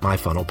the Flip My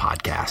Funnel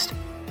podcast.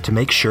 To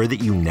make sure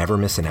that you never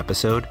miss an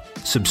episode,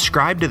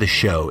 subscribe to the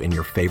show in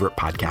your favorite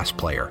podcast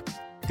player.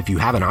 If you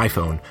have an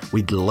iPhone,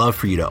 we'd love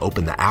for you to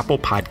open the Apple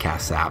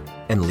Podcasts app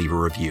and leave a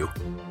review.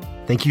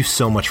 Thank you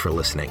so much for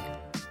listening.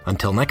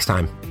 Until next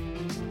time.